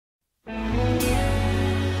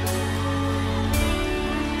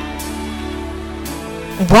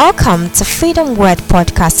Welcome to Freedom Word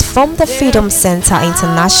Podcast from the Freedom Center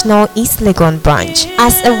International East Legon branch.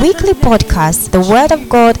 As a weekly podcast, the Word of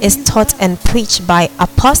God is taught and preached by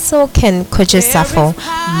Apostle Ken Kojosafo,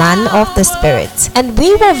 man of the Spirit. And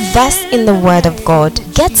we will verse in the Word of God.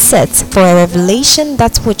 Get set for a revelation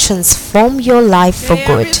that will transform your life for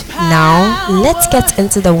good. Now, let's get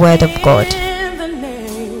into the Word of God. In the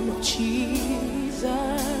name of Jesus,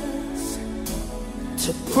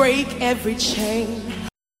 to break every chain.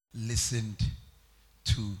 Listened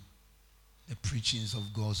to the preachings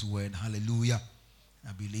of God's word. Hallelujah.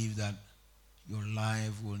 I believe that your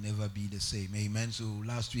life will never be the same. Amen. So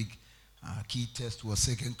last week, our key text was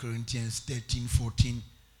 2 Corinthians 13:14.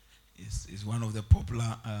 It's one of the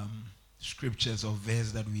popular scriptures or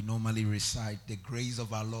verse that we normally recite. The grace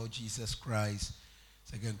of our Lord Jesus Christ.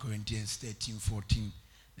 2 Corinthians 13:14.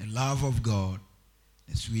 The love of God,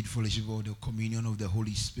 the sweet fellowship of the communion of the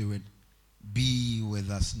Holy Spirit be with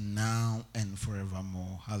us now and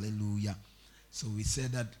forevermore. Hallelujah. So we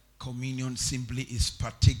said that communion simply is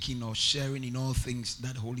partaking or sharing in all things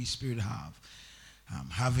that Holy Spirit have.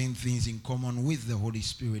 Having things in common with the Holy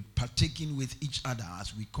Spirit, partaking with each other.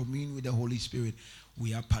 As we commune with the Holy Spirit,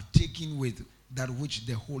 we are partaking with that which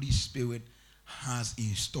the Holy Spirit has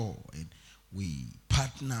in store. And we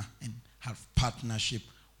partner and have partnership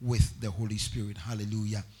with the Holy Spirit.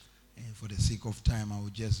 Hallelujah. And for the sake of time, I will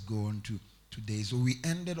just go on to today. So we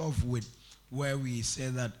ended off with where we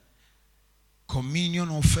said that communion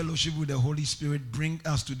or fellowship with the Holy Spirit bring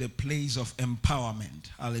us to the place of empowerment.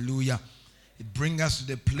 Hallelujah. It brings us to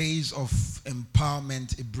the place of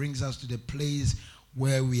empowerment. It brings us to the place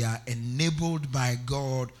where we are enabled by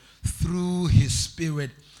God through His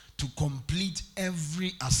Spirit to complete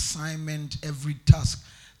every assignment, every task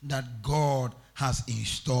that God has in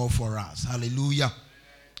store for us. Hallelujah.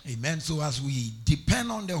 Amen. So as we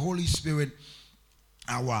depend on the Holy Spirit,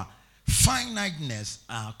 our finiteness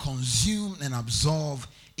are consumed and absorbed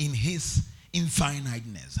in His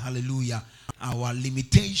infiniteness. Hallelujah. Our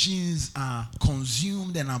limitations are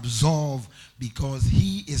consumed and absorbed because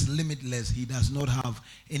He is limitless. He does not have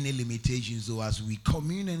any limitations. So as we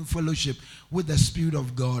commune and fellowship with the Spirit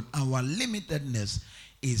of God, our limitedness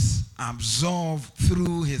is absorbed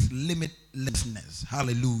through His limitlessness.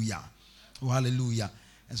 Hallelujah. Oh, hallelujah.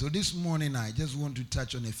 And so this morning, I just want to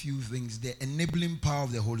touch on a few things. The enabling power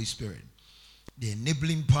of the Holy Spirit. The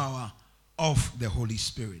enabling power of the Holy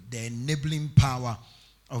Spirit. The enabling power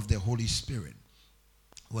of the Holy Spirit.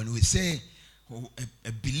 When we say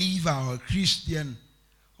a believer or a Christian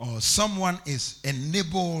or someone is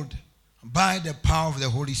enabled by the power of the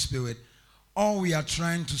Holy Spirit, all we are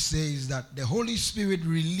trying to say is that the Holy Spirit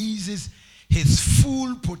releases His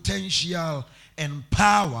full potential and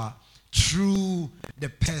power through the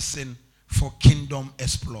person for kingdom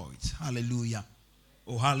exploits. Hallelujah.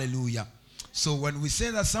 Oh, hallelujah. So when we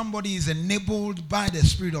say that somebody is enabled by the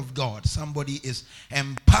Spirit of God, somebody is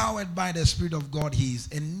empowered by the Spirit of God, he is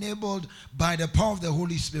enabled by the power of the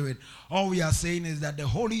Holy Spirit, all we are saying is that the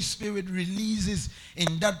Holy Spirit releases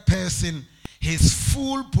in that person his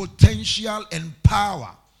full potential and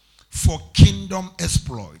power for kingdom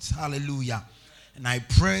exploits. Hallelujah. And I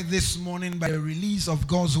pray this morning by the release of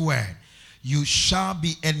God's word, you shall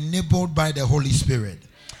be enabled by the Holy Spirit.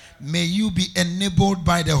 May you be enabled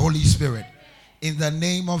by the Holy Spirit. In the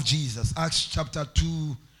name of Jesus. Acts chapter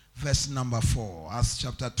 2 verse number 4. Acts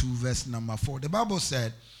chapter 2 verse number 4. The Bible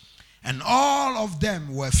said, and all of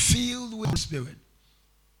them were filled with the Spirit,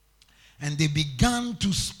 and they began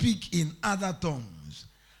to speak in other tongues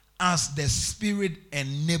as the Spirit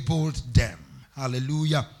enabled them.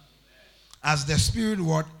 Hallelujah. As the Spirit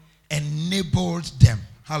what? Enabled them.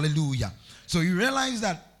 Hallelujah. So you realize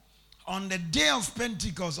that on the day of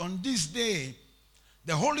Pentecost, on this day,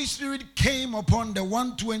 the Holy Spirit came upon the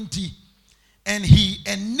 120 and He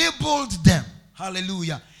enabled them.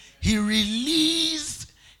 Hallelujah. He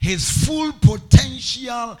released His full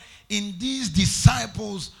potential in these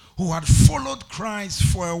disciples who had followed Christ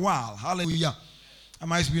for a while. Hallelujah.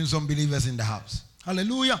 Am I speaking to some believers in the house?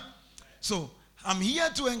 Hallelujah. So I'm here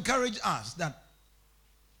to encourage us that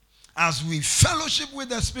as we fellowship with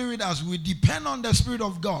the Spirit, as we depend on the Spirit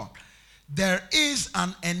of God, there is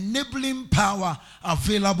an enabling power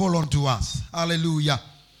available unto us. Hallelujah.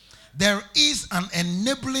 There is an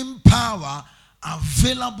enabling power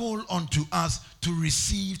available unto us to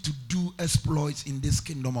receive, to do exploits in this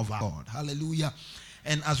kingdom of our God. Hallelujah.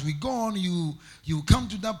 And as we go on, you come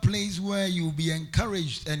to that place where you'll be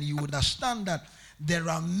encouraged and you understand that there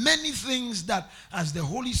are many things that as the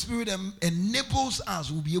Holy Spirit enables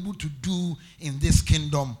us, we'll be able to do in this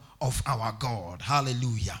kingdom of our God.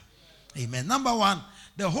 Hallelujah. Amen. Number one,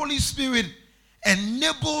 the Holy Spirit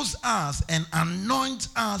enables us and anoints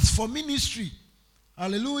us for ministry.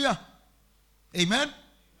 Hallelujah. Amen.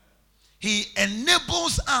 He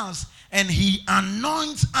enables us and he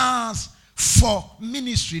anoints us for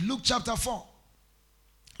ministry. Luke chapter 4.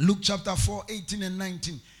 Luke chapter 4, 18 and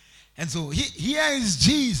 19. And so here is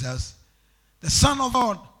Jesus, the Son of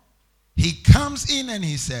God. He comes in and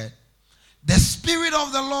he said, the Spirit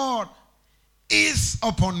of the Lord is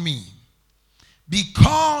upon me,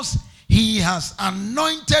 because he has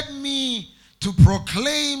anointed me to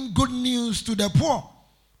proclaim good news to the poor.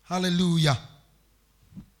 Hallelujah.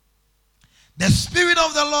 The Spirit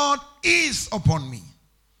of the Lord is upon me,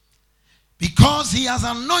 because he has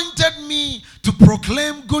anointed me to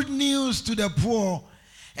proclaim good news to the poor,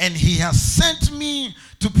 and he has sent me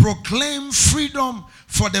to proclaim freedom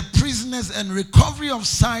for the prisoners and recovery of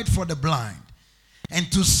sight for the blind,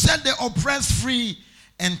 and to set the oppressed free,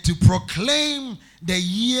 and to proclaim the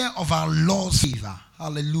year of our Lord's favor.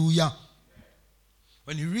 Hallelujah.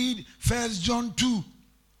 When you read 1 John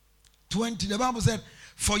 2:20, the Bible said,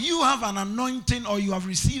 for you have an anointing, or you have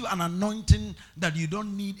received an anointing that you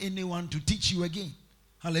don't need anyone to teach you again.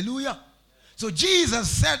 Hallelujah. So Jesus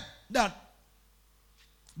said that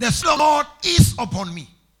the Spirit of the Lord is upon me.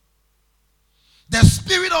 The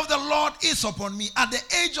Spirit of the Lord is upon me. At the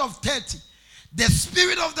age of 30, the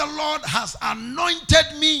Spirit of the Lord has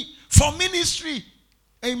anointed me for ministry.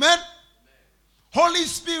 Amen. Holy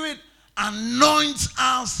Spirit anoints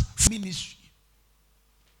us for ministry.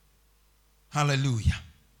 Hallelujah.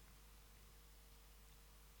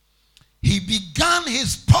 He began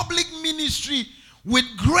his public ministry with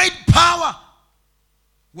great power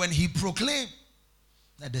when he proclaimed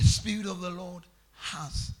that the Spirit of the Lord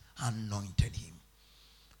has anointed him.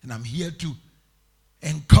 And I'm here to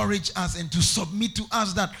encourage us and to submit to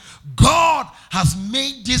us that God has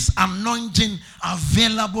made this anointing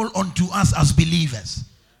available unto us as believers.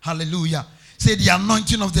 Hallelujah. Say, the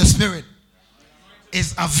anointing of the Spirit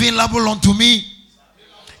is available unto me.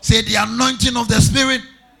 Say, the anointing of the Spirit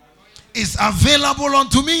is available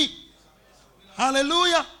unto me.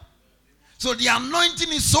 Hallelujah. So the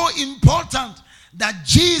anointing is so important that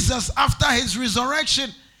Jesus, after his resurrection,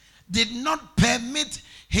 did not permit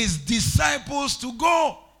his disciples to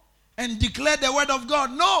go and declare the word of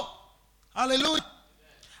God. No. Hallelujah.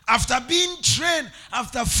 After being trained,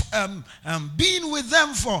 after being with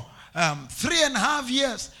them for 3.5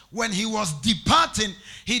 years, when he was departing,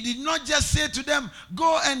 he did not just say to them,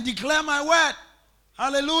 go and declare my word.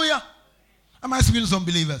 Hallelujah. Am I speaking to some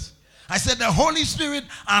believers? I said the Holy Spirit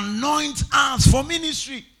anoints us for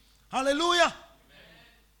ministry. Hallelujah.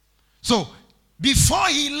 So, before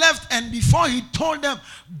he left and before he told them,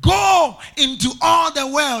 go into all the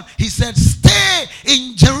world, he said, stay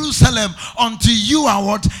in Jerusalem until you are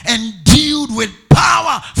what? Endued with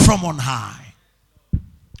power from on high.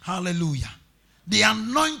 Hallelujah. The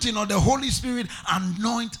anointing of the Holy Spirit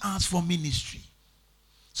anoints us for ministry.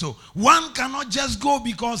 So one cannot just go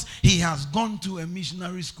because he has gone to a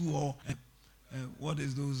missionary school or what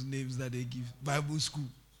is those names that they give? Bible school.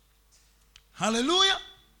 Hallelujah.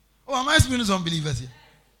 Oh, am I speaking to some believers here?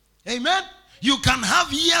 Amen. You can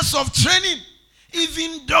have years of training,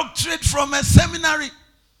 even doctorate from a seminary.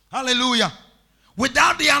 Hallelujah.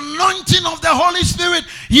 Without the anointing of the Holy Spirit,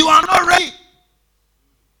 you are not ready.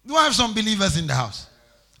 Do I have some believers in the house?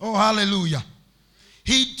 Oh, hallelujah.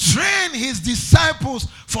 He trained his disciples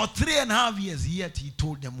for 3.5 years, yet he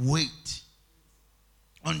told them, wait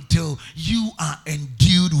until you are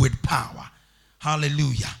endued with power.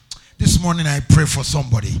 Hallelujah. This morning I pray for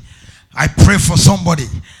somebody. I pray for somebody.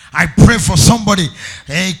 I pray for somebody.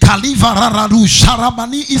 May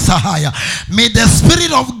the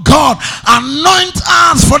Spirit of God anoint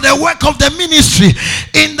us for the work of the ministry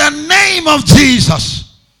in the name of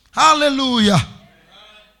Jesus. Hallelujah.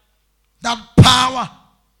 That power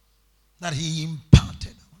that he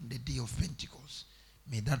imparted on the day of Pentecost,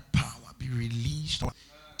 may that power be released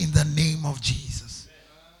in the name of Jesus.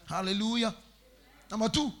 Hallelujah. Number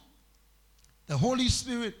 2, the Holy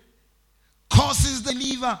Spirit causes the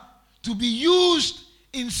believer to be used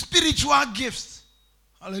in spiritual gifts.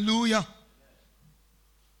 Hallelujah.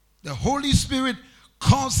 The Holy Spirit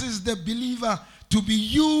causes the believer to be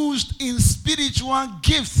used in spiritual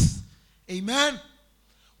gifts. Amen.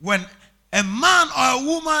 When a man or a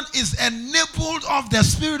woman is enabled of the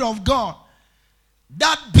Spirit of God,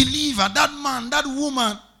 that believer, that man, that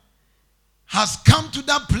woman has come to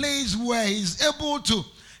that place where he is able to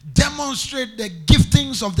demonstrate the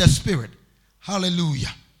giftings of the Spirit.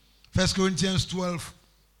 Hallelujah. 1 Corinthians 12,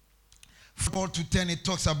 4-10, it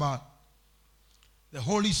talks about the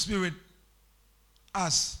Holy Spirit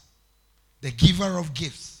as the giver of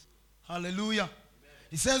gifts. Hallelujah.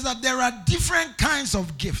 He says that there are different kinds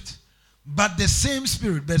of gifts, but the same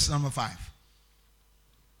Spirit. Verse number 5.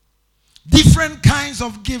 Different kinds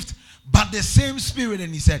of gifts, but the same Spirit.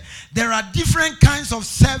 And he said, there are different kinds of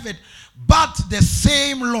service, but the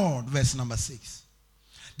same Lord. Verse number 6.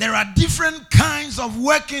 There are different kinds of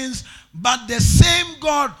workings, but the same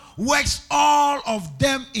God works all of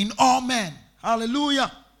them in all men.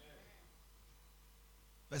 Hallelujah.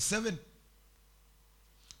 Verse 7.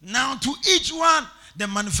 Now to each one, the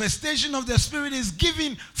manifestation of the Spirit is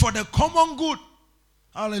given for the common good.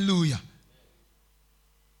 Hallelujah.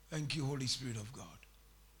 Thank you, Holy Spirit of God.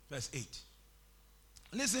 Verse 8.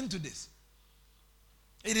 Listen to this.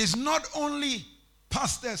 It is not only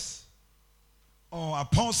pastors or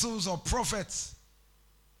apostles or prophets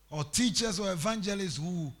or teachers or evangelists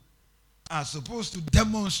who are supposed to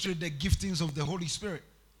demonstrate the giftings of the Holy Spirit.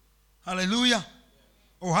 Hallelujah.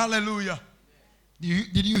 Oh, hallelujah.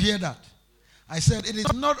 Did you hear that? I said it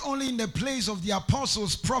is not only in the place of the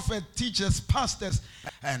apostles, prophets, teachers, pastors,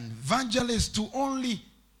 and evangelists to only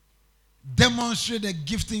demonstrate the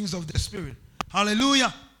giftings of the Spirit.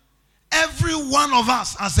 Hallelujah. Every one of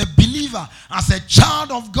us as a believer, as a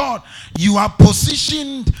child of God, you are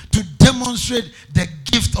positioned to demonstrate the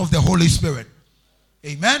gift of the Holy Spirit.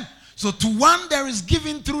 Amen. So to one there is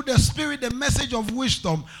given through the Spirit the message of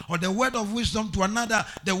wisdom, or the word of wisdom, to another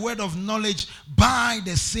the word of knowledge by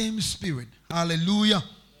the same Spirit. Hallelujah.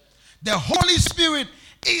 The Holy Spirit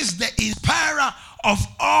is the inspirer of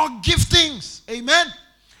all giftings. Amen.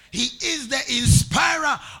 He is the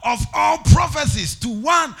inspirer of all prophecies. To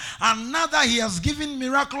one, another he has given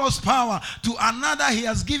miraculous power. To another he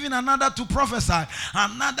has given another to prophesy.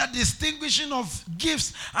 Another distinguishing of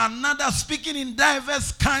gifts. Another speaking in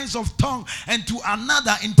diverse kinds of tongues. And to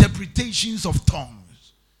another interpretations of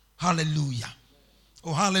tongues. Hallelujah.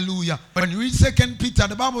 Oh, hallelujah. When you read 2 Peter,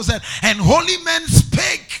 the Bible said, and holy men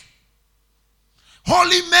spake.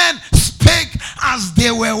 Holy men spake as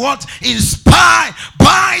they were what? Inspired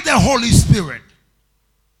by the Holy Spirit.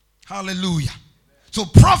 Hallelujah. So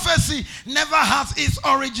prophecy never has its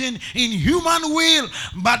origin in human will,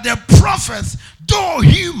 but the prophets, though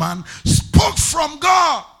human, spoke from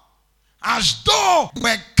God as though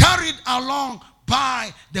were carried along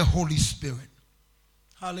by the Holy Spirit.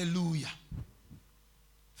 Hallelujah.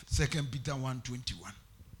 2 Peter 1:21.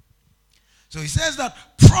 So he says that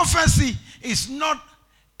prophecy is not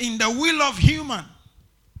in the will of human,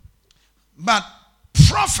 but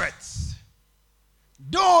prophets,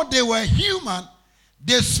 though they were human,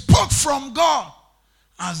 they spoke from God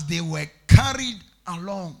as they were carried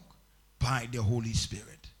along by the Holy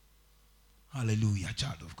Spirit. Hallelujah,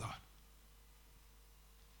 child of God.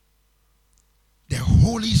 The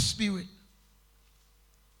Holy Spirit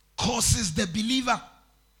causes the believer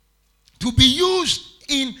to be used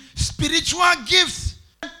in spiritual gifts.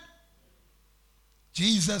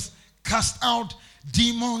 Jesus cast out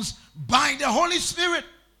demons by the Holy Spirit.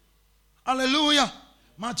 Hallelujah.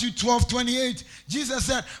 Matthew 12:28. Jesus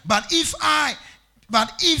said, but if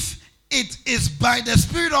it is by the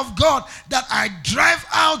Spirit of God that I drive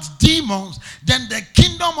out demons, then the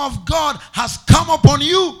kingdom of God has come upon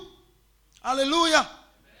you. Hallelujah.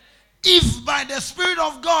 If by the Spirit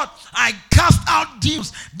of God I cast out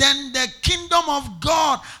demons, then the kingdom of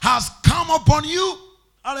God has come upon you.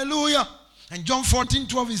 Hallelujah. And John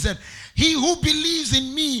 14:12 he said, he who believes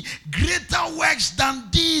in me, greater works than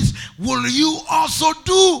these will you also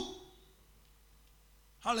do.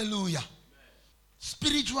 Hallelujah.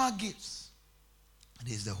 Spiritual gifts.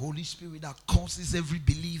 It is the Holy Spirit that causes every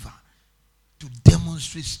believer to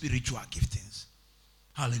demonstrate spiritual giftings.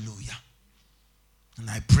 Hallelujah. And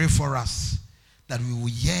I pray for us that we will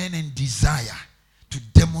yearn and desire to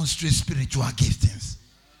demonstrate spiritual giftings.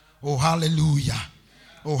 Oh, hallelujah.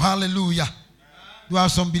 Oh, hallelujah. Do I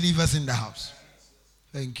have some believers in the house?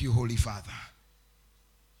 Thank you, Holy Father.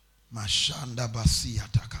 Mashanda Basia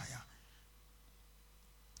Takaya.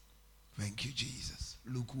 Thank you, Jesus.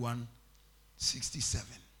 Luke 1:67.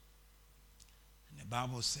 And the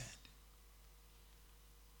Bible said,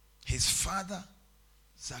 his father,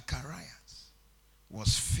 Zacharias,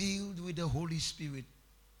 was filled with the Holy Spirit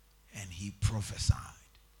and he prophesied.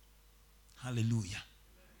 Hallelujah.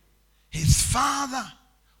 His father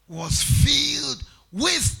was filled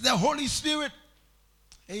with the Holy Spirit.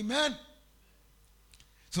 Amen.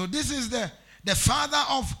 So this is the father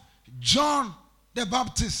of John the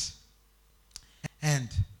Baptist. And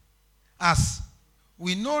as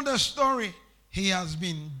we know the story, he has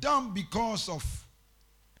been dumb because of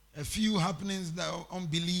a few happenings, that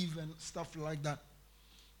unbelief and stuff like that.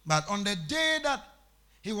 But on the day that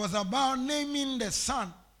he was about naming the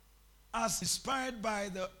son, as inspired by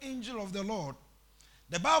the angel of the Lord,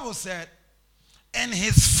 the Bible said, and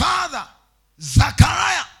his father,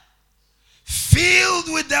 Zachariah, filled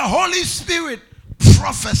with the Holy Spirit,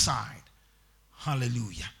 prophesied.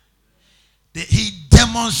 Hallelujah. He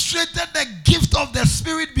demonstrated the gift of the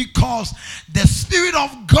Spirit because the Spirit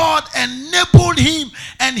of God enabled him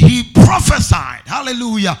and he prophesied.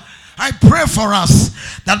 Hallelujah. I pray for us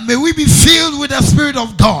that may we be filled with the Spirit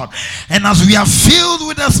of God. And as we are filled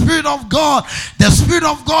with the Spirit of God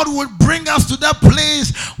will bring us to that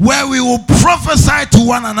place where we will prophesy to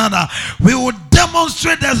one another. We will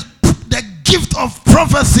demonstrate the gift of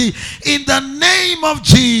prophecy in the name of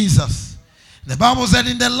Jesus. The Bible said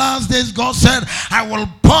in the last days, God said, I will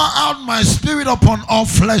pour out my Spirit upon all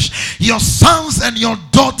flesh. Your sons and your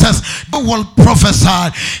daughters will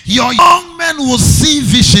prophesy. Your young men will see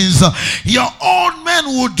visions. Your old men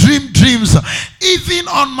will dream dreams. Even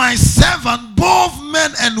on my servant, both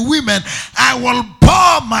men and women, I will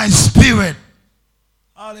pour my Spirit.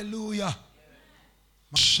 Hallelujah.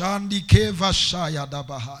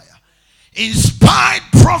 Inspired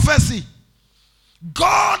prophecy,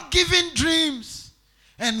 God-given dreams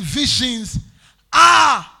and visions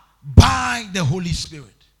are by the Holy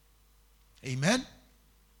Spirit. Amen.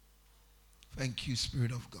 Thank you,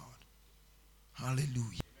 Spirit of God.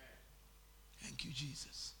 Hallelujah. Thank you,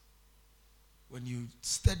 Jesus. When you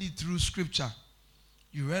study through Scripture,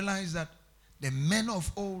 you realize that the men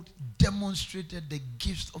of old demonstrated the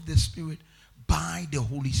gifts of the Spirit by the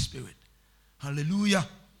Holy Spirit. Hallelujah.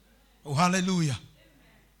 Oh, hallelujah.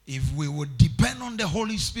 If we would depend on the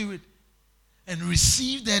Holy Spirit and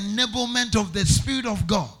receive the enablement of the Spirit of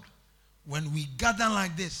God, when we gather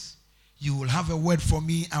like this, you will have a word for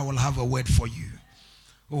me, I will have a word for you.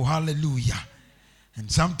 Oh, hallelujah.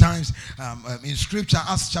 And sometimes in Scripture,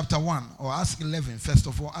 Acts chapter 1 or Acts 11, first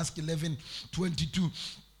of all, Acts 11:22,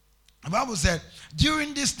 the Bible said,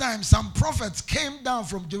 during this time, some prophets came down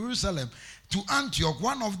from Jerusalem to Antioch.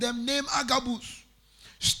 One of them, named Agabus,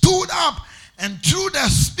 stood up and through the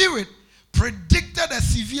Spirit predicted a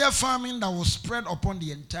severe famine that was spread upon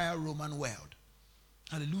the entire Roman world.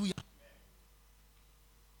 Hallelujah.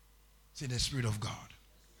 Say the Spirit of God.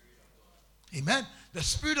 Amen. The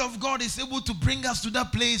Spirit of God is able to bring us to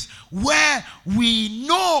that place where we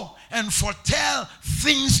know and foretell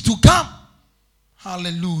things to come.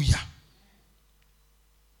 Hallelujah.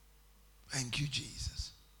 Thank you,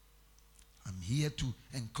 Jesus. I'm here to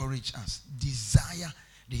encourage us. Desire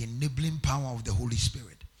the enabling power of the Holy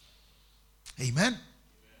Spirit. Amen.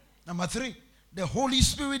 Number 3, the Holy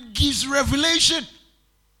Spirit gives revelation.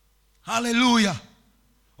 Hallelujah.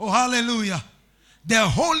 Oh, hallelujah. The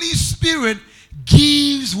Holy Spirit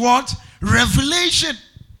gives what? Revelation.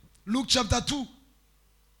 Luke chapter 2.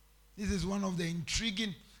 This is one of the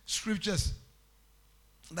intriguing scriptures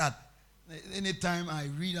that anytime I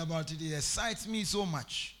read about it, it excites me so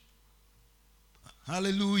much.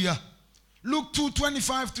 Hallelujah. Luke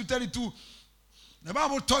 2:25-32. The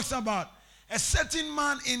Bible talks about a certain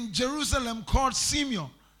man in Jerusalem called Simeon.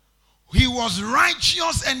 He was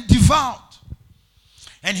righteous and devout.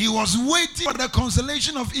 And he was waiting for the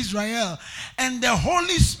consolation of Israel. And the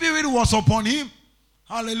Holy Spirit was upon him.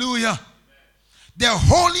 Hallelujah. Amen. The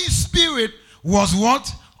Holy Spirit was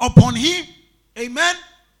what? Upon him. Amen.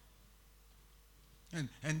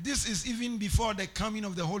 And this is even before the coming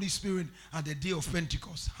of the Holy Spirit at the day of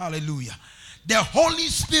Pentecost. Hallelujah. The Holy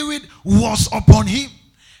Spirit was upon him.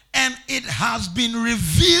 And it has been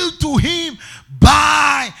revealed to him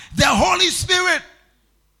by the Holy Spirit.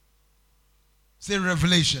 Say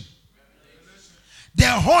revelation. The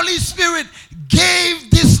Holy Spirit gave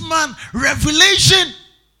this man revelation.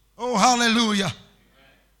 Oh, hallelujah.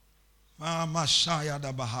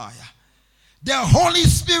 The Holy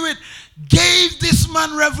Spirit gave this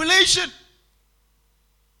man revelation.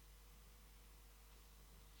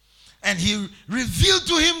 And he revealed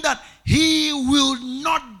to him that he will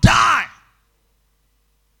not die.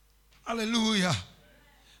 Hallelujah.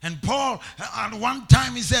 And Paul, at one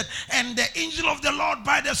time he said, and the angel of the Lord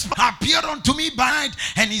by the Spirit appeared unto me by night,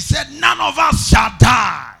 and he said, none of us shall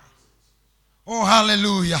die. Oh,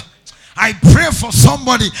 hallelujah. I pray for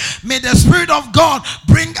somebody. May the Spirit of God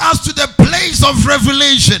bring us to the place of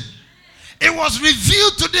revelation. It was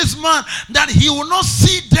revealed to this man that he will not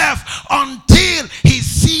see death until he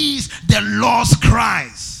sees the Lord's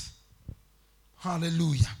Christ.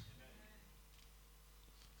 Hallelujah.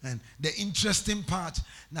 And the interesting part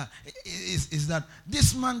now is that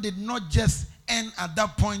this man did not just end at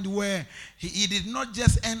that point where he did not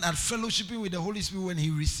just end at fellowshipping with the Holy Spirit when he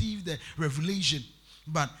received the revelation,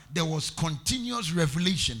 but there was continuous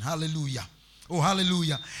revelation. Hallelujah. Oh,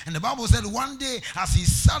 hallelujah. And the Bible said one day as he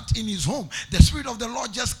sat in his home, the Spirit of the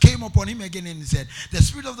Lord just came upon him again and he said, the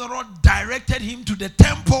Spirit of the Lord directed him to the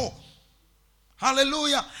temple.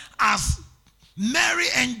 Hallelujah. As Mary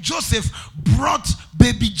and Joseph brought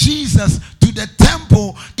baby Jesus to the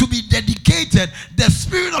temple to be dedicated, the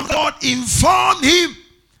Spirit of the Lord informed him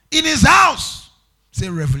in his house. Say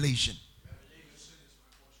revelation.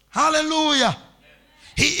 Hallelujah.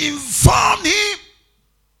 He informed him.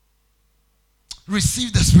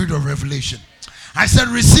 Receive the spirit of revelation. I said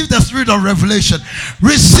receive the spirit of revelation.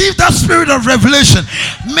 Receive that spirit of revelation.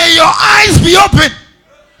 May your eyes be open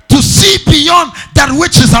to see beyond that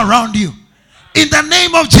which is around you. In the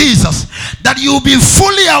name of Jesus. That you will be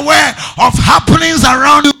fully aware of happenings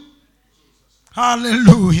around you.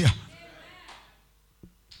 Hallelujah.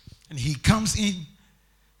 And he comes in.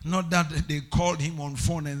 Not that they called him on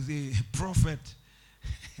phone and say, prophet.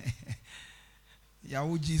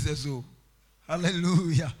 Yahweh Jesus. Oh.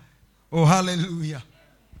 Hallelujah. Oh, hallelujah.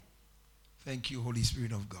 Thank you, Holy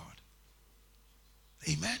Spirit of God.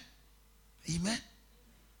 Amen. Amen.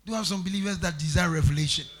 Do you have some believers that desire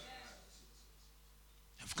revelation?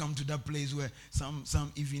 I've come to that place where some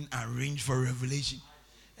even arrange for revelation.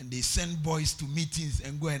 And they send boys to meetings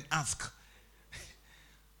and go and ask.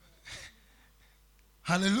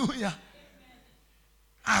 Hallelujah.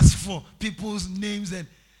 Ask for people's names and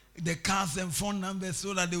the cars and phone numbers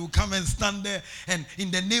so that they will come and stand there and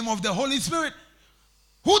in the name of the Holy Spirit.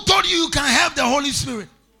 Who told you you can have the Holy Spirit?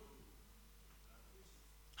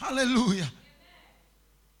 Hallelujah.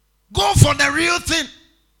 Go for the real thing.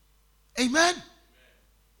 Amen.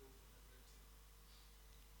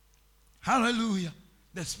 Hallelujah.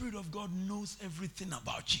 The Spirit of God knows everything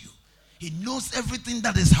about you. He knows everything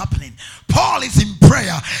that is happening. Paul is in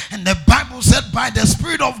prayer, and the Bible said by the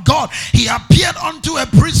Spirit of God, he appeared unto a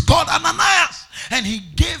priest called Ananias, and he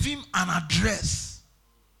gave him an address.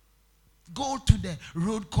 Go to the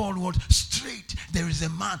road called what? Straight. There is a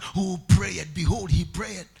man who prayed. Behold, he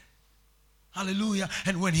prayed. Hallelujah.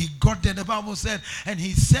 And when he got there, the Bible said, and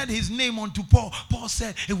he said his name unto Paul. Paul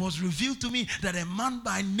said, it was revealed to me that a man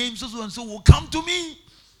by name so and so will come to me.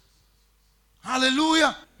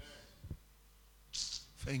 Hallelujah.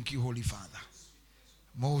 Thank you, Holy Father.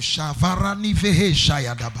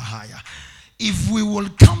 If we will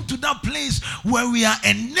come to that place where we are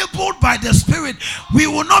enabled by the Spirit, we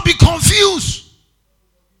will not be confused.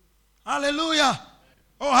 Hallelujah.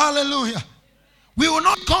 Oh, hallelujah. We will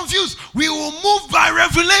not be confused. We will move by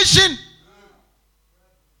revelation.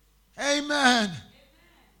 Amen.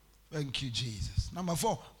 Thank you, Jesus. Number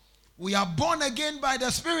 4, we are born again by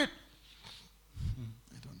the Spirit.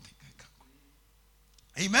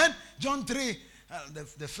 Amen. John 3,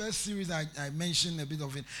 the first series I mentioned a bit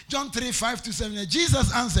of it. John 3, 5-7.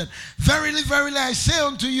 Jesus answered, verily, verily, I say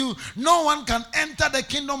unto you, no one can enter the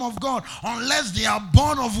kingdom of God unless they are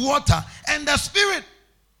born of water and the Spirit.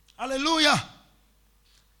 Hallelujah.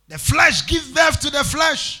 The flesh gives birth to the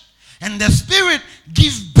flesh, and the Spirit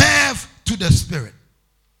gives birth to the Spirit.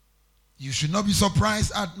 You should not be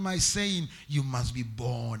surprised at my saying, you must be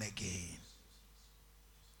born again.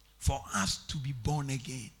 For us to be born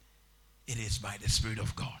again, it is by the Spirit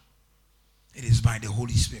of God. It is by the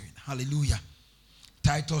Holy Spirit. Hallelujah.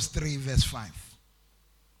 Titus 3 verse 5.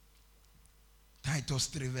 Titus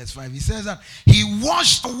 3 verse 5. He says that he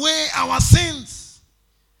washed away our sins,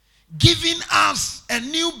 giving us a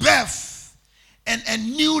new birth and a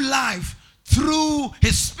new life through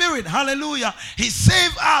his Spirit. Hallelujah. He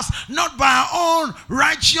saved us not by our own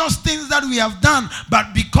righteous things that we have done,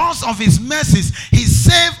 but because of his mercies. He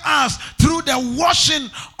saved us through the washing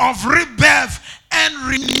of rebirth and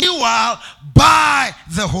renewal by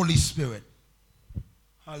the Holy Spirit.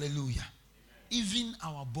 Hallelujah. Even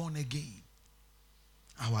our born again,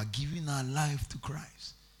 our giving our life to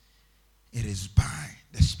Christ, it is by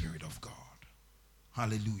the Spirit of God.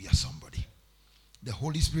 Hallelujah, somebody. The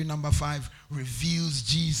Holy Spirit, number 5, reveals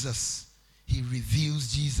Jesus. He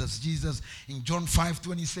reveals Jesus. Jesus, in John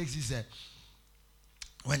 5:26, he said,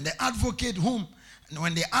 when the advocate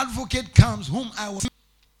comes, whom I will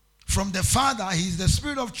from the Father, he is the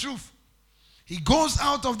Spirit of truth. He goes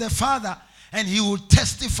out of the Father and he will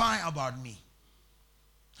testify about me.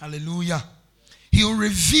 Hallelujah. He will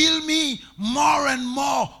reveal me more and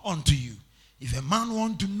more unto you. If a man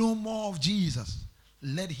wants to know more of Jesus,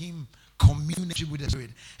 let him communicate with the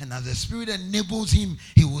Spirit. And as the Spirit enables him,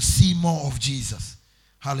 he will see more of Jesus.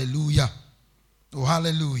 Hallelujah. Oh,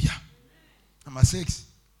 hallelujah. Number 6.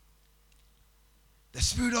 The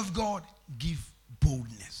Spirit of God gives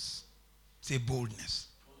boldness. Say boldness.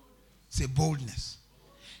 Say boldness.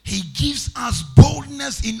 He gives us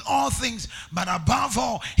boldness in all things, but above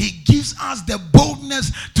all, he gives us the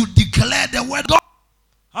boldness to declare the word of God.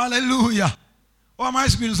 Hallelujah. Or am I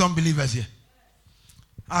speaking to some believers here?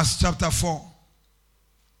 Acts chapter 4.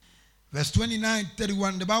 Verse 29,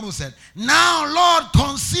 31, the Bible said, now, Lord,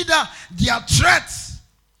 consider their threats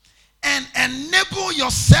and enable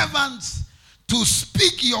your servants to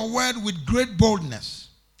speak your word with great boldness.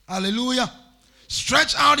 Hallelujah.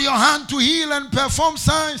 Stretch out your hand to heal and perform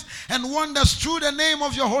signs and wonders through the name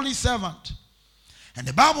of your holy servant. And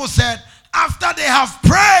the Bible said, after they have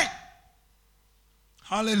prayed,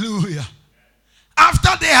 hallelujah, after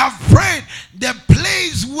they have prayed, the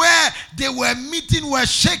place where they were meeting were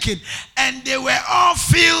shaken, and they were all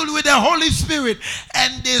filled with the Holy Spirit,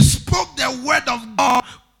 and they spoke the word of God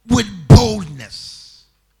with boldness.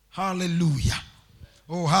 Hallelujah.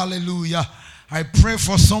 Oh, hallelujah. I pray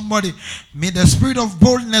for somebody. May the spirit of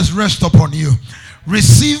boldness rest upon you.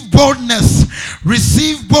 Receive boldness.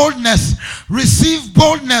 Receive boldness. Receive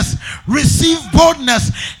boldness. Receive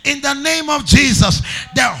boldness in the name of Jesus.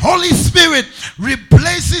 The Holy Spirit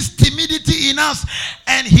replaces timidity in us,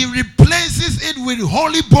 and he replaces it with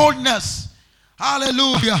holy boldness.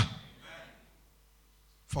 Hallelujah.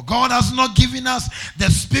 For God has not given us the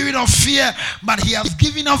spirit of fear, but he has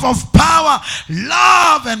given us of power,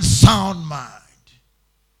 love, and sound mind.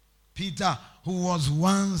 Peter, who was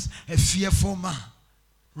once a fearful man,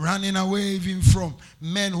 running away even from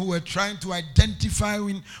men who were trying to identify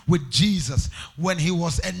with Jesus, when he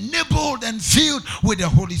was enabled and filled with the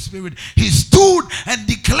Holy Spirit, he stood and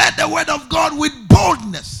declared the word of God with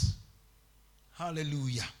boldness.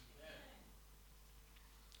 Hallelujah.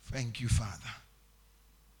 Thank you, Father.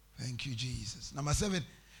 Thank you, Jesus. Number 7,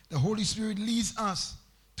 the Holy Spirit leads us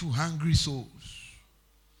to hungry souls.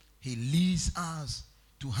 He leads us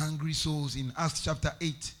to hungry souls in Acts chapter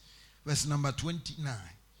 8, verse number 29.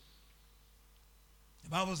 The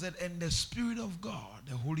Bible said, and the Spirit of God,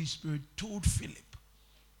 the Holy Spirit, told Philip.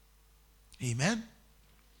 Amen.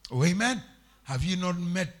 Oh, amen. Have you not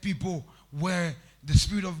met people where the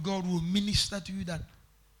Spirit of God will minister to you that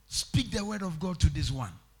speak the word of God to this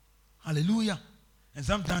one? Hallelujah. And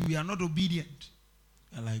sometimes we are not obedient.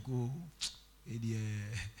 We are like, oh,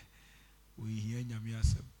 we hear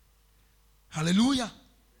Nyamiasem. Hallelujah.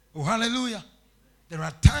 Oh, hallelujah. There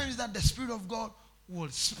are times that the Spirit of God will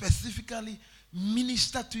specifically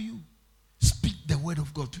minister to you. Speak the word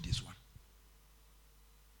of God to this one.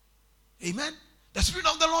 Amen. The Spirit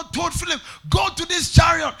of the Lord told Philip, go to this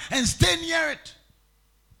chariot and stay near it.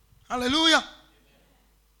 Hallelujah.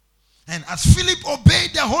 And as Philip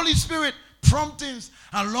obeyed the Holy Spirit promptings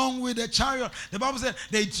along with the chariot, the Bible said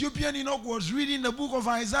the Ethiopian eunuch was reading the book of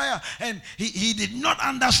Isaiah, and he did not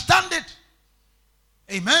understand it.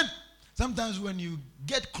 Amen. Sometimes when you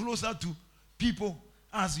get closer to people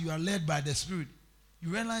as you are led by the Spirit, you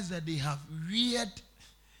realize that they have weird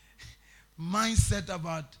mindset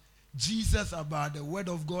about Jesus, about the word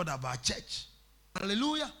of God, about church.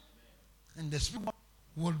 Hallelujah. And the Spirit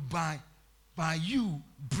will by you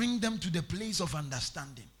bring them to the place of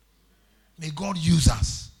understanding. May God use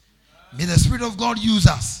us. May the Spirit of God use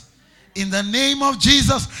us. In the name of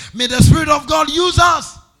Jesus, may the Spirit of God use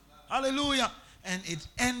us. Hallelujah. And it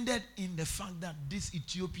ended in the fact that this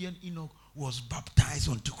Ethiopian eunuch was baptized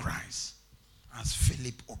unto Christ as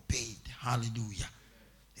Philip obeyed. Hallelujah.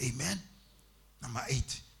 Amen. Number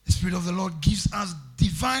 8. The Spirit of the Lord gives us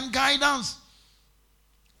divine guidance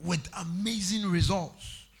with amazing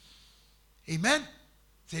results. Amen.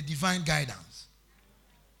 It's a divine guidance.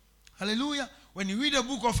 Hallelujah. When you read the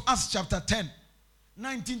book of Acts chapter 10,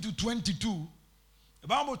 19 to 22, the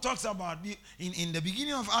Bible talks about, in the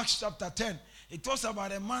beginning of Acts chapter 10, it talks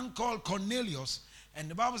about a man called Cornelius. And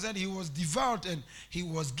the Bible said he was devout and he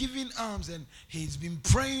was giving alms and he's been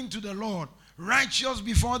praying to the Lord, righteous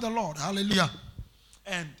before the Lord. Hallelujah.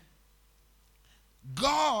 And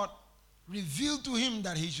God revealed to him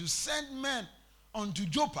that he should send men unto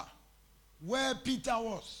Joppa, where Peter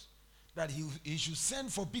was, that he should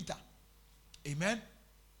send for Peter. Amen.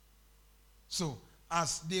 So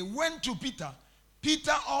as they went to Peter,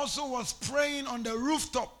 Peter also was praying on the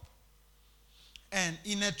rooftop. And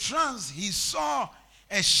in a trance, he saw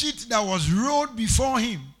a sheet that was rolled before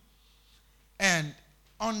him. And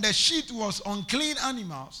on the sheet was unclean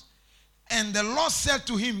animals. And the Lord said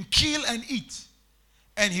to him, kill and eat.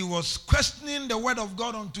 And he was questioning the word of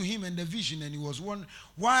God unto him and the vision. And he was wondering,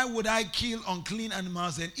 why would I kill unclean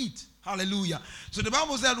animals and eat? Hallelujah. So the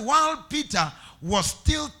Bible said, while Peter was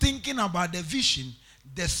still thinking about the vision,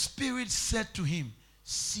 the Spirit said to him,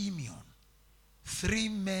 Simeon, 3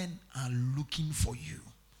 men are looking for you.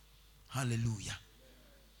 Hallelujah.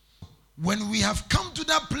 when we have come to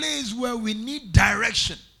that place where we need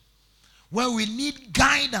direction, where we need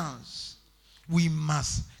guidance, we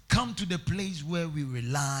must come to the place where we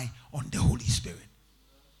rely on the Holy Spirit.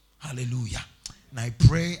 Hallelujah. And I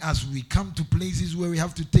pray as we come to places where we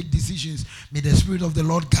have to take decisions, may the Spirit of the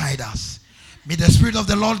Lord guide us. May the Spirit of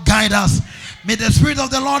the Lord guide us. May the Spirit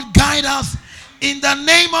of the Lord guide us in the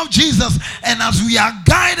name of Jesus. And as we are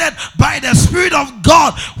guided by the Spirit of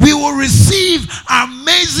God, we will receive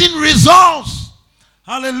amazing results.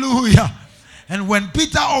 Hallelujah. And when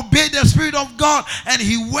Peter obeyed the Spirit of God and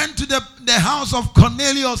he went to the house of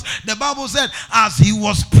Cornelius, the Bible said, as he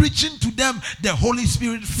was preaching to them, the Holy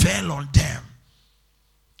Spirit fell on them.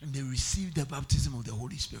 And they received the baptism of the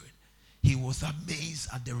Holy Spirit. He was amazed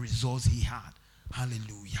at the results he had.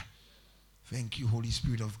 Hallelujah. Thank you, Holy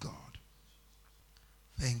Spirit of God.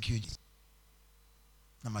 Thank you.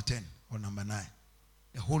 Number 10 or number 9.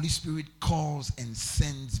 The Holy Spirit calls and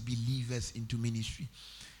sends believers into ministry.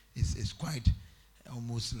 It's quite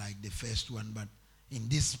almost like the first one, but in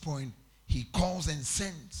this point, he calls and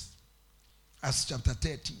sends. Acts chapter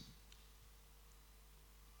 13.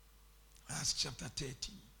 Acts chapter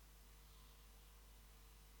 13.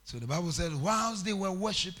 So the Bible says, whilst they were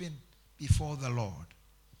worshiping before the Lord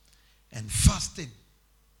and fasting,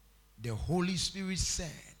 the Holy Spirit said,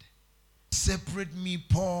 separate me,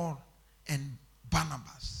 Paul and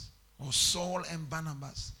Barnabas, or Saul and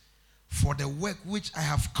Barnabas, for the work which I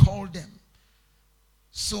have called them.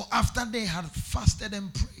 So after they had fasted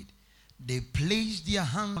and prayed, they placed their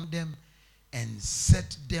hand on them and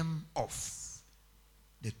set them off.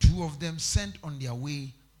 The two of them sent on their way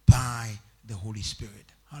by the Holy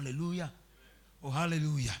Spirit. Hallelujah. Oh,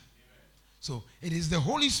 hallelujah. So it is the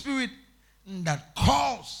Holy Spirit that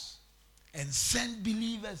calls and sends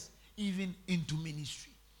believers even into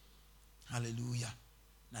ministry. Hallelujah.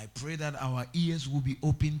 And I pray that our ears will be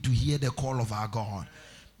open to hear the call of our God.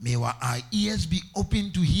 May our ears be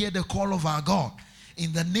open to hear the call of our God.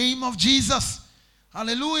 In the name of Jesus.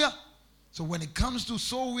 Hallelujah. So when it comes to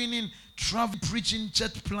soul winning, travel, preaching,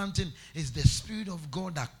 church planting, it's the Spirit of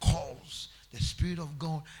God that calls. The Spirit of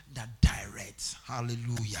God that directs.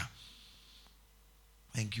 Hallelujah.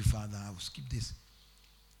 Thank you, Father. I will skip this.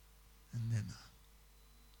 And then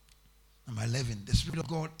number 11. The Spirit of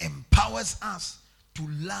God empowers us to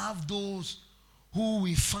love those who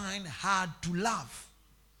we find hard to love.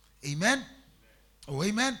 Amen? Amen. Oh,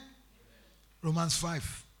 amen? Amen. Romans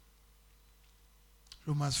 5.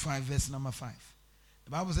 Romans 5 verse number 5.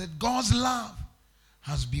 The Bible said, God's love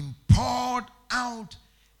has been poured out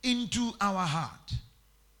into our heart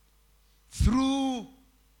through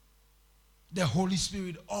the Holy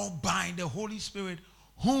Spirit, or by the Holy Spirit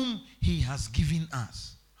whom he has given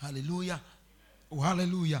us. Hallelujah. Oh,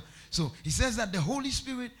 hallelujah. So he says that the Holy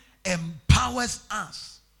Spirit empowers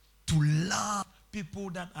us to love people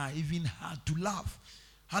that are even hard to love.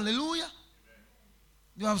 Hallelujah.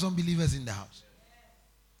 You have some believers in the house.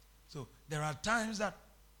 So there are times that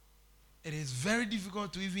it is very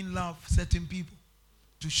difficult to even love certain people,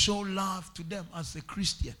 to show love to them as a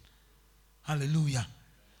Christian. Hallelujah.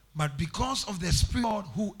 But because of the Spirit of God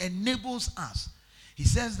who enables us, he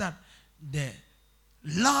says that the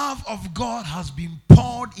love of God has been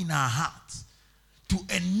poured in our hearts to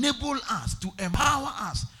enable us, to empower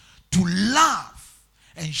us to love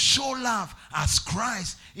and show love as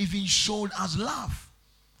Christ even showed us love.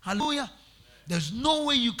 Hallelujah. There's no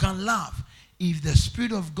way you can love if the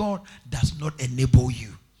Spirit of God does not enable you.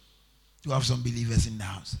 You have some believers in the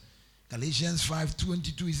house. Galatians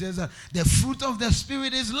 5:22, he says that the fruit of the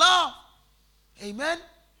Spirit is love. Amen?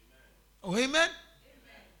 Oh, amen?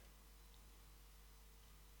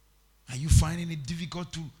 Are you finding it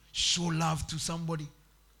difficult to show love to somebody?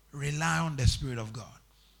 Rely on the Spirit of God.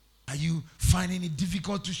 Are you finding it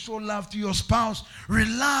difficult to show love to your spouse?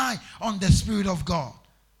 Rely on the Spirit of God.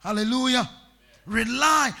 Hallelujah.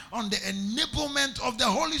 Rely on the enablement of the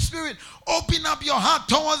Holy Spirit. Open up your heart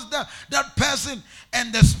towards that person,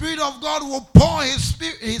 and the Spirit of God will pour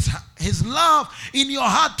his love in your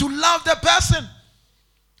heart to love the person.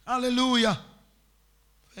 Hallelujah.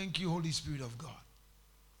 Thank you, Holy Spirit of God.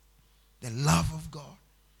 The love of God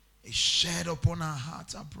is shed upon our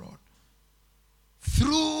hearts abroad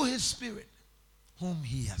through his Spirit whom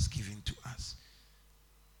he has given to us.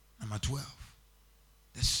 Number 12.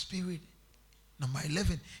 The Spirit. Number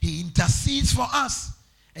 11, he intercedes for us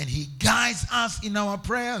and he guides us in our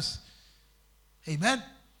prayers. Amen.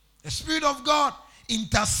 The Spirit of God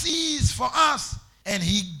intercedes for us and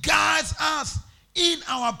he guides us in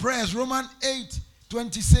our prayers. Romans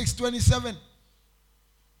 8:26-27.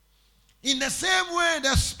 In the same way,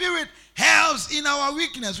 the Spirit helps in our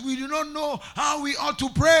weakness. We do not know how we ought to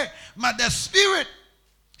pray, but the Spirit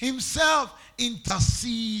himself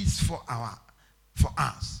intercedes for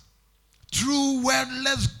us through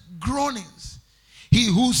wordless groanings. He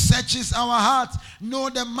who searches our hearts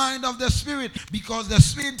knows the mind of the Spirit, because the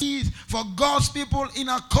Spirit is for God's people in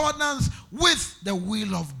accordance with the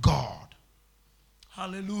will of God.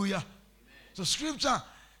 Hallelujah. Amen. So scripture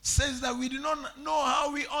says that we do not know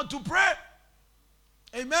how we ought to pray.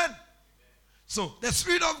 Amen. So the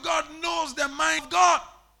Spirit of God knows the mind of God,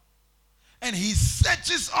 and he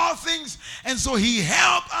searches all things, and so he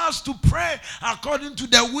helps us to pray according to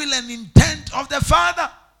the will and intent of the Father.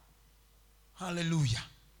 Hallelujah.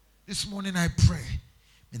 This morning I pray,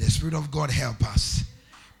 may the Spirit of God help us.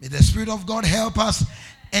 May the Spirit of God help us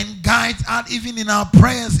and guide us even in our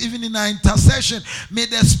prayers, even in our intercession. May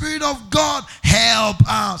the Spirit of God help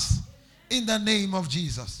us in the name of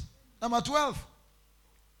Jesus. Number 12.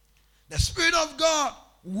 The Spirit of God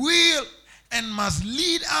will and must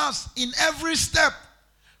lead us in every step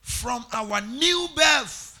from our new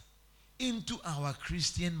birth into our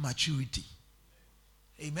Christian maturity.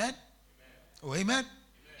 Amen? Oh, amen. Amen.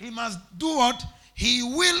 He must do what? He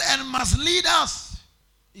will and must lead us.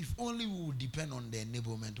 If only we would depend on the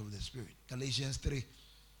enablement of the Spirit. Galatians 3.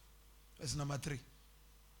 Verse number 3.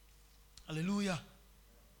 Hallelujah.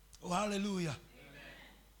 Oh, hallelujah.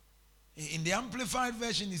 Amen. In the Amplified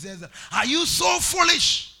Version, he says, are you so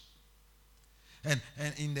foolish? And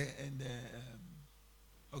in the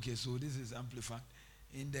okay, so this is Amplified.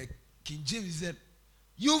 In the King James, he said,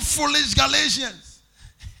 you foolish Galatians.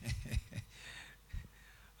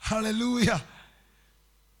 Hallelujah.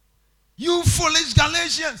 You foolish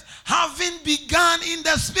Galatians, having begun in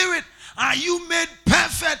the Spirit, are you made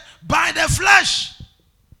perfect by the flesh?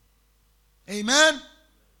 Amen.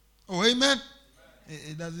 Oh, amen.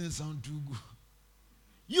 It doesn't sound too good.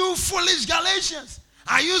 You foolish Galatians,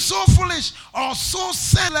 are you so foolish or so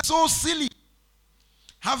selfish, so silly?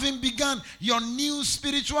 Having begun your new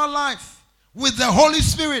spiritual life with the Holy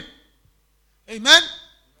Spirit. Amen.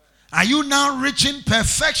 Are you now reaching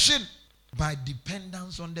perfection by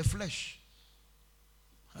dependence on the flesh?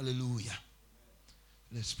 Hallelujah.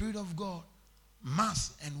 The Spirit of God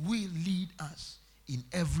must and will lead us in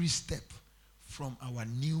every step from our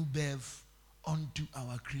new birth onto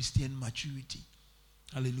our Christian maturity.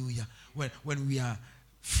 Hallelujah. When we are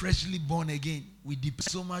freshly born again, we depend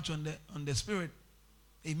so much on the Spirit.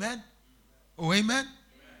 Amen. Oh, amen. Amen.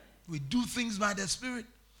 We do things by the Spirit,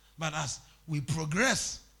 but as we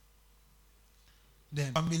progress,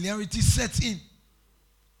 then familiarity sets in.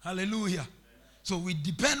 Hallelujah. Amen. So we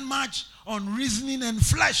depend much on reasoning and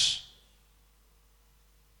flesh.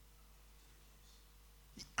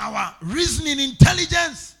 Our reasoning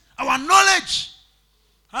intelligence, our knowledge.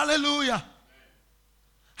 Hallelujah. Amen.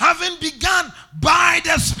 Having begun by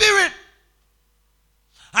the Spirit,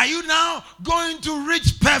 are you now going to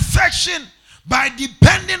reach perfection by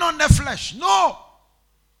depending on the flesh? No.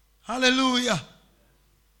 Hallelujah.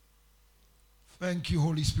 Thank you,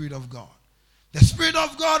 Holy Spirit of God. The Spirit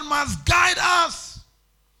of God must guide us.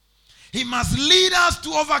 He must lead us to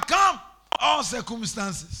overcome all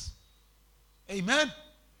circumstances. Amen.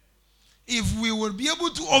 If we will be able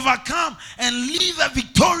to overcome and live a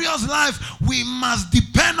victorious life, we must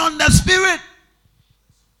depend on the Spirit.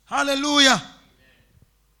 Hallelujah.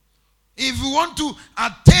 If we want to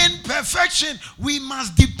attain perfection, we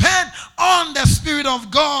must depend on the Spirit of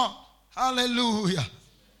God. Hallelujah.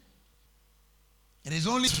 It is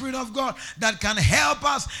only the Spirit of God that can help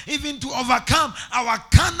us even to overcome our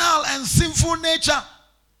carnal and sinful nature.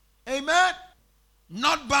 Amen.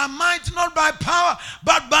 Not by might, not by power,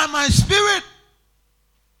 but by my Spirit.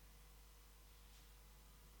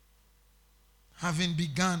 Having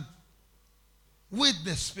begun with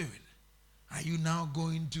the Spirit, are you now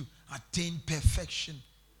going to attain perfection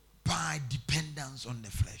by dependence on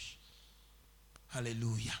the flesh?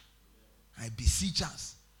 Hallelujah. I beseech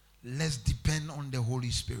us, let's depend on the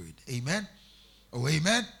Holy Spirit. Amen. Oh,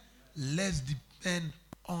 amen. Let's depend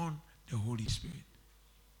on the Holy Spirit.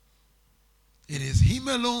 It is Him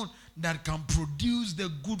alone that can produce the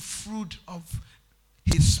good fruit of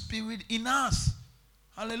His Spirit in us.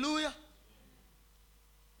 Hallelujah.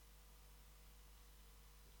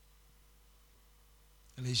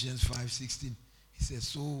 Galatians 5:16. He says,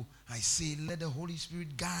 so I say, let the Holy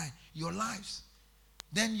Spirit guide your lives.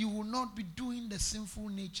 Then you will not be doing the sinful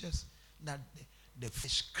natures that the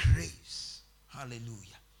flesh craves.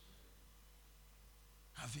 Hallelujah.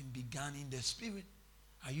 Having begun in the Spirit,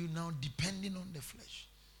 are you now depending on the flesh?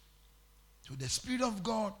 So the Spirit of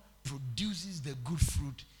God produces the good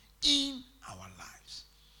fruit in our lives.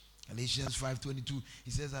 Galatians 5:22,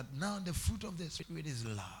 he says that now the fruit of the Spirit is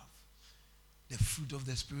love. The fruit of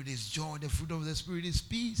the Spirit is joy. The fruit of the Spirit is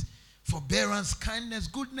peace, forbearance, kindness,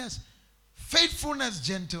 goodness, faithfulness,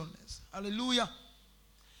 gentleness. Hallelujah.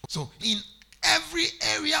 So in every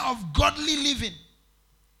area of godly living,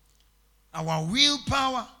 our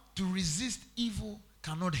willpower to resist evil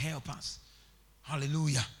cannot help us.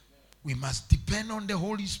 Hallelujah. We must depend on the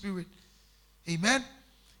Holy Spirit. Amen.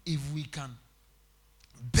 If we can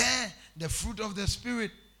bear the fruit of the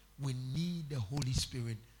Spirit, we need the Holy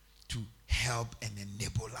Spirit to help and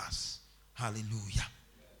enable us. Hallelujah.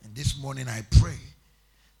 And this morning I pray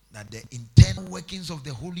that the internal workings of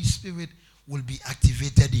the Holy Spirit will be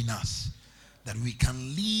activated in us, that we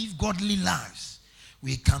can live godly lives.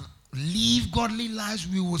 We can live godly lives.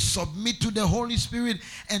 We will submit to the Holy Spirit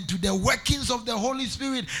and to the workings of the Holy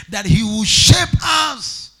Spirit, that he will shape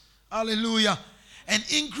us. Hallelujah. And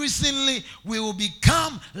increasingly we will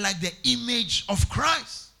become like the image of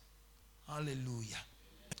Christ. Hallelujah.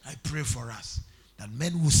 I pray for us that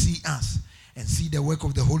men will see us and see the work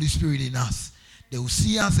of the Holy Spirit in us. They will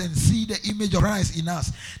see us and see the image of Christ in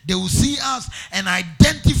us. They will see us and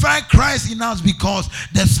identify Christ in us, because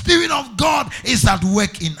the Spirit of God is at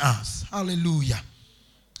work in us. Hallelujah.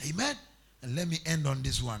 Amen. And let me end on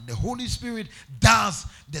this one. The Holy Spirit does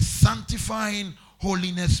the sanctifying,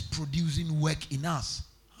 holiness producing work in us.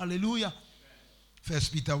 Hallelujah. 1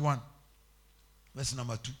 Peter 1, verse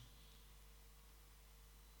number 2.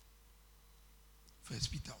 1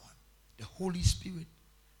 Peter 1. The Holy Spirit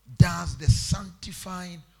does the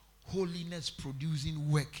sanctifying, holiness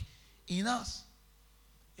producing work in us.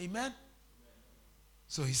 Amen.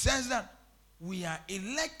 So he says that we are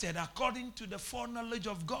elected according to the foreknowledge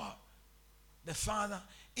of God the Father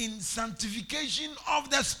in sanctification of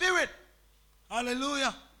the Spirit.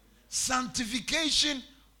 Hallelujah. Sanctification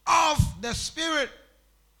of the Spirit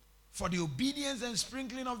for the obedience and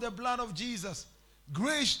sprinkling of the blood of Jesus.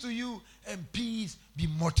 Grace to you and peace be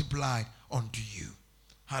multiplied unto you.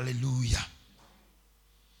 Hallelujah.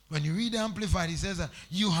 When you read the Amplified, it says that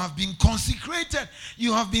you have been consecrated,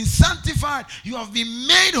 you have been sanctified, you have been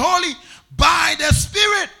made holy by the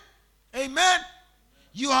Spirit. Amen.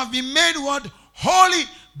 You have been made what? Holy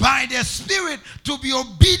by the Spirit, to be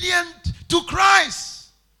obedient to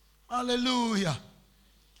Christ. Hallelujah.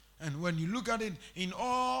 And when you look at it in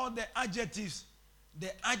all the adjectives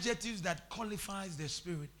that qualifies the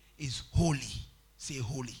Spirit is holy. Say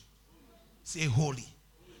holy. Say holy.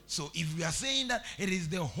 So if we are saying that it is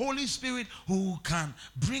the Holy Spirit who can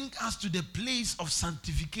bring us to the place of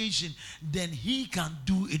sanctification, then he can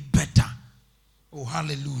do it better. Oh,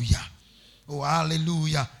 hallelujah. Oh,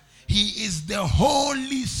 hallelujah. He is the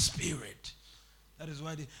Holy Spirit. That is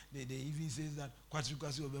why they even says that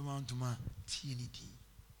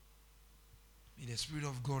may the Spirit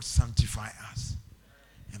of God sanctify us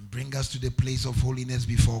and bring us to the place of holiness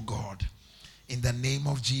before God. In the name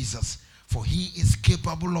of Jesus. For he is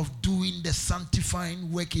capable of doing the sanctifying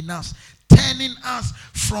work in us, turning us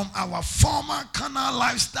from our former carnal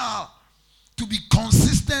lifestyle to be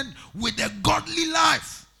consistent with the godly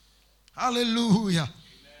life. Hallelujah. Amen.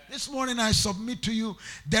 This morning I submit to you,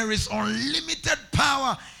 there is unlimited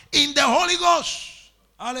power in the Holy Ghost.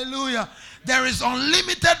 Hallelujah. There is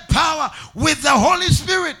unlimited power with the Holy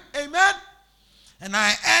Spirit. Amen. And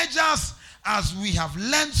I urge us, as we have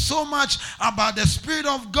learned so much about the Spirit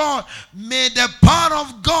of God, may the power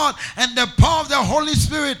of God and the power of the Holy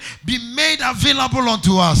Spirit be made available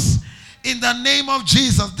unto us. In the name of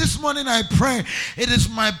Jesus. This morning I pray, it is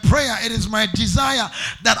my prayer, it is my desire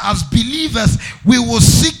that as believers we will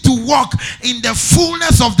seek to walk in the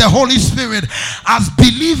fullness of the Holy Spirit. As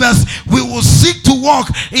believers we will seek to walk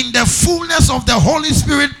in the fullness of the Holy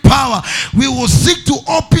Spirit power. We will seek to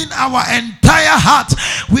open our entire heart.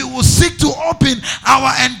 We will seek to open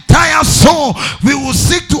our entire soul. We will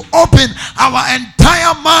seek to open our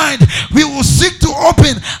entire mind. We will seek to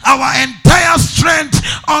open our entire strength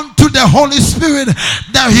unto the Holy Spirit,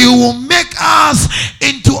 that he will make us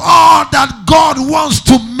into all that God wants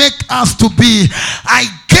to make us to be. I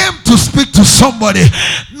came to speak to somebody.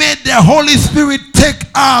 May the Holy Spirit take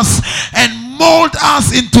us and mold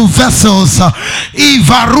us into vessels.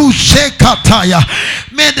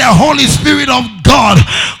 May the Holy Spirit of God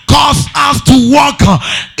cause us to walk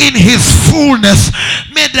in his fullness.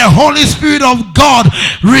 May the Holy Spirit of God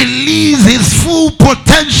release his full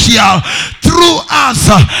potential through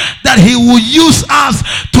us, that he will use us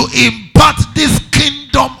to impart this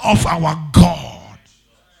kingdom of our God.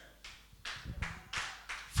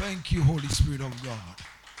 Thank you, Holy Spirit of God.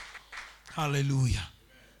 Hallelujah.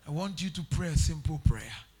 I want you to pray a simple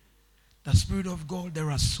prayer. The Spirit of God,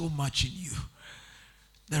 there is so much in you.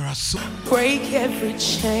 There are so Break every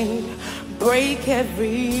chain. Break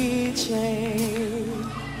every chain.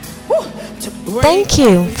 Woo! To break Thank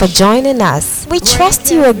you for joining us. We trust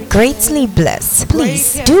you are greatly blessed.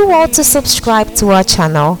 Please do well to subscribe to our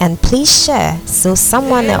channel and please share so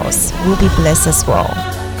someone else will be blessed as well.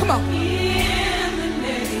 Come on.